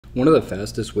One of the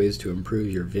fastest ways to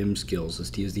improve your Vim skills is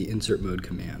to use the insert mode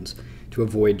commands to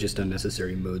avoid just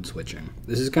unnecessary mode switching.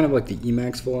 This is kind of like the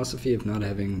Emacs philosophy of not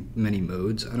having many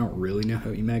modes. I don't really know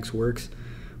how Emacs works,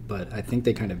 but I think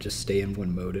they kind of just stay in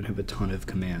one mode and have a ton of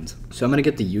commands. So I'm going to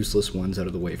get the useless ones out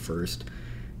of the way first.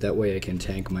 That way I can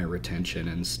tank my retention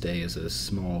and stay as a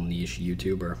small niche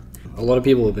YouTuber. A lot of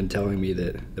people have been telling me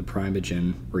that the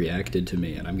Primogen reacted to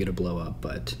me and I'm going to blow up,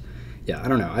 but yeah, I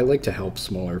don't know. I like to help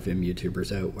smaller Vim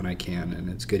YouTubers out when I can, and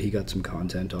it's good he got some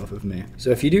content off of me. So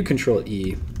if you do Control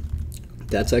E,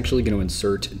 that's actually going to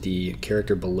insert the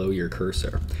character below your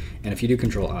cursor. And if you do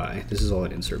Control I, this is all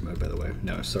in insert mode, by the way.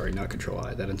 No, sorry, not Control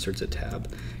I. That inserts a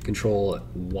tab. Control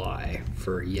Y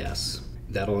for yes.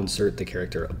 That'll insert the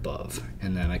character above,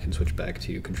 and then I can switch back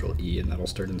to Control E, and that'll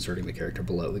start inserting the character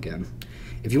below again.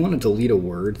 If you want to delete a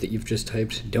word that you've just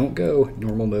typed, don't go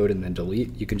normal mode and then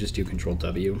delete. You can just do Control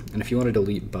W, and if you want to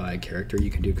delete by character, you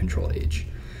can do Control H.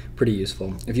 Pretty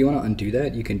useful. If you want to undo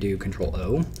that, you can do Control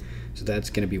O. So that's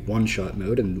going to be one-shot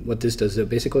mode, and what this does is it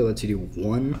basically lets you do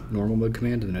one normal mode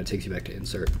command, and then it takes you back to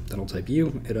insert. Then I'll type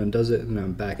U, it undoes it, and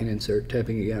I'm back in insert,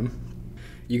 typing again.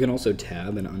 You can also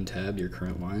tab and untab your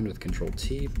current line with Control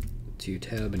T to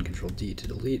tab and Control D to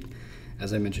delete.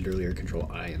 As I mentioned earlier,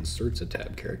 Control I inserts a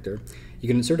tab character. You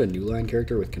can insert a new line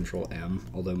character with Control M,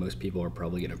 although most people are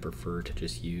probably going to prefer to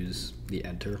just use the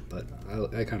enter, but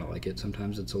I kind of like it.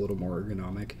 Sometimes it's a little more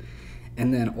ergonomic.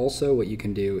 And then also what you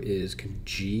can do is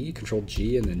Control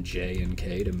G and then J and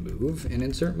K to move in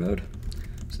insert mode.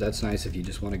 So that's nice if you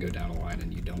just want to go down a line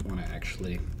and you don't want to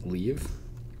actually leave.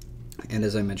 And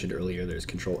as I mentioned earlier, there's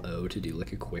Control O to do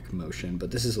like a quick motion, but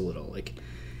this is a little like,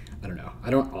 I don't know. I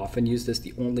don't often use this.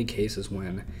 The only case is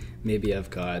when maybe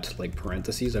I've got like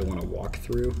parentheses I want to walk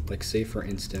through. Like say for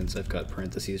instance, I've got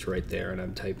parentheses right there and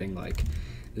I'm typing like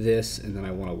this and then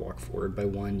I want to walk forward by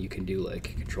one. You can do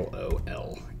like Control O,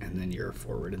 L, and then you're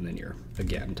forward and then you're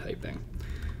again typing.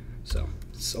 So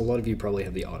a lot of you probably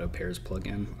have the auto pairs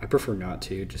plugin. I prefer not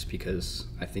to just because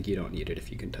I think you don't need it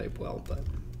if you can type well, but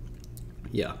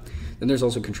yeah. Then there's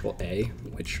also Control A,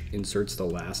 which inserts the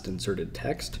last inserted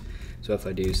text. So if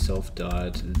I do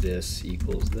self.this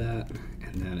equals that,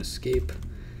 and then escape,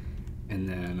 and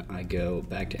then I go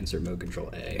back to insert mode Control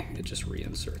A, it just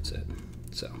reinserts it.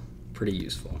 So pretty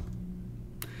useful.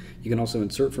 You can also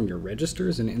insert from your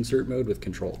registers in insert mode with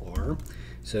Control R.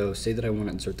 So say that I want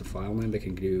to insert the file name, I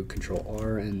can do Control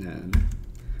R and then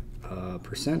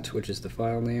 %, which is the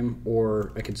file name,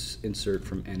 or I could insert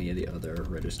from any of the other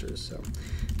registers. So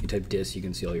if you type dis, you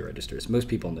can see all your registers. Most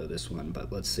people know this one,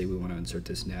 but let's say we want to insert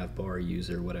this navbar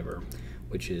user, whatever,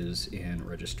 which is in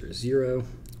register 0.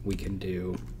 We can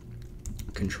do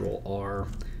Control R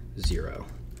 0,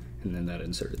 and then that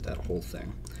inserted that whole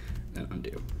thing. Then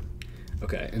undo.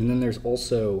 Okay, and then there's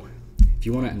also, if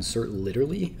you want to insert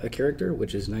literally a character,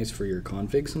 which is nice for your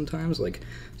config sometimes, like,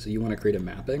 so you want to create a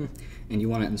mapping and you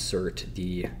want to insert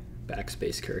the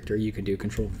backspace character, you can do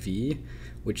Control V,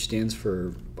 which stands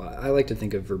for, I like to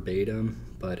think of verbatim,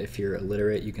 but if you're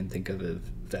illiterate, you can think of a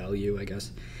value, I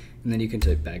guess. And then you can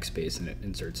type backspace and it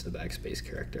inserts the backspace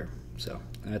character. So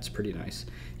that's pretty nice.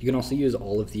 You can also use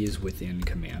all of these within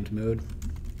command mode.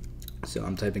 So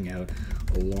I'm typing out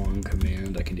a long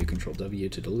command, I can do Control W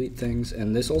to delete things,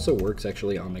 and this also works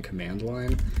actually on the command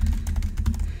line.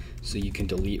 So you can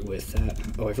delete with that.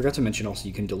 Oh, I forgot to mention also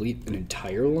you can delete an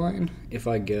entire line. If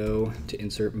I go to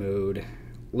insert mode,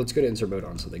 let's go to insert mode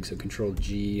on something. So Control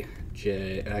G,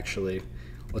 J, actually,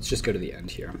 let's just go to the end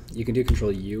here. You can do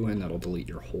Control U and that'll delete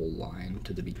your whole line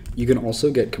to the beginning. You can also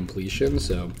get completion,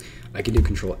 so I can do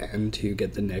Control N to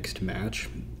get the next match.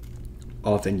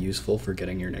 Often useful for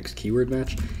getting your next keyword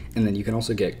match. And then you can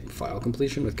also get file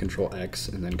completion with Control X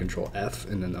and then Control F,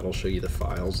 and then that'll show you the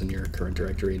files in your current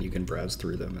directory and you can browse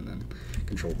through them, and then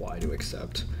Control Y to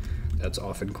accept. That's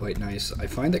often quite nice. I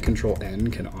find that Control N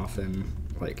can often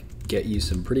like get you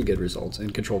some pretty good results,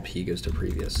 and Control P goes to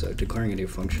previous. So declaring a new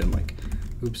function like,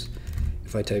 oops,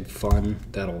 if I type fun,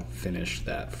 that'll finish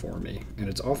that for me, and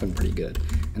it's often pretty good.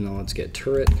 And then let's get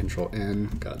turret, Control N,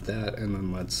 got that, and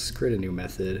then let's create a new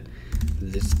method,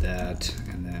 this, that,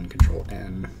 and then Control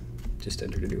N, just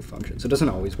entered a new function. So it doesn't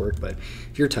always work, but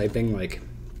if you're typing like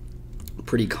a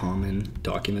pretty common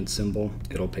document symbol,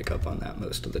 it'll pick up on that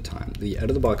most of the time. The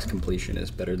out-of-the-box completion is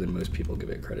better than most people give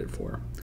it credit for.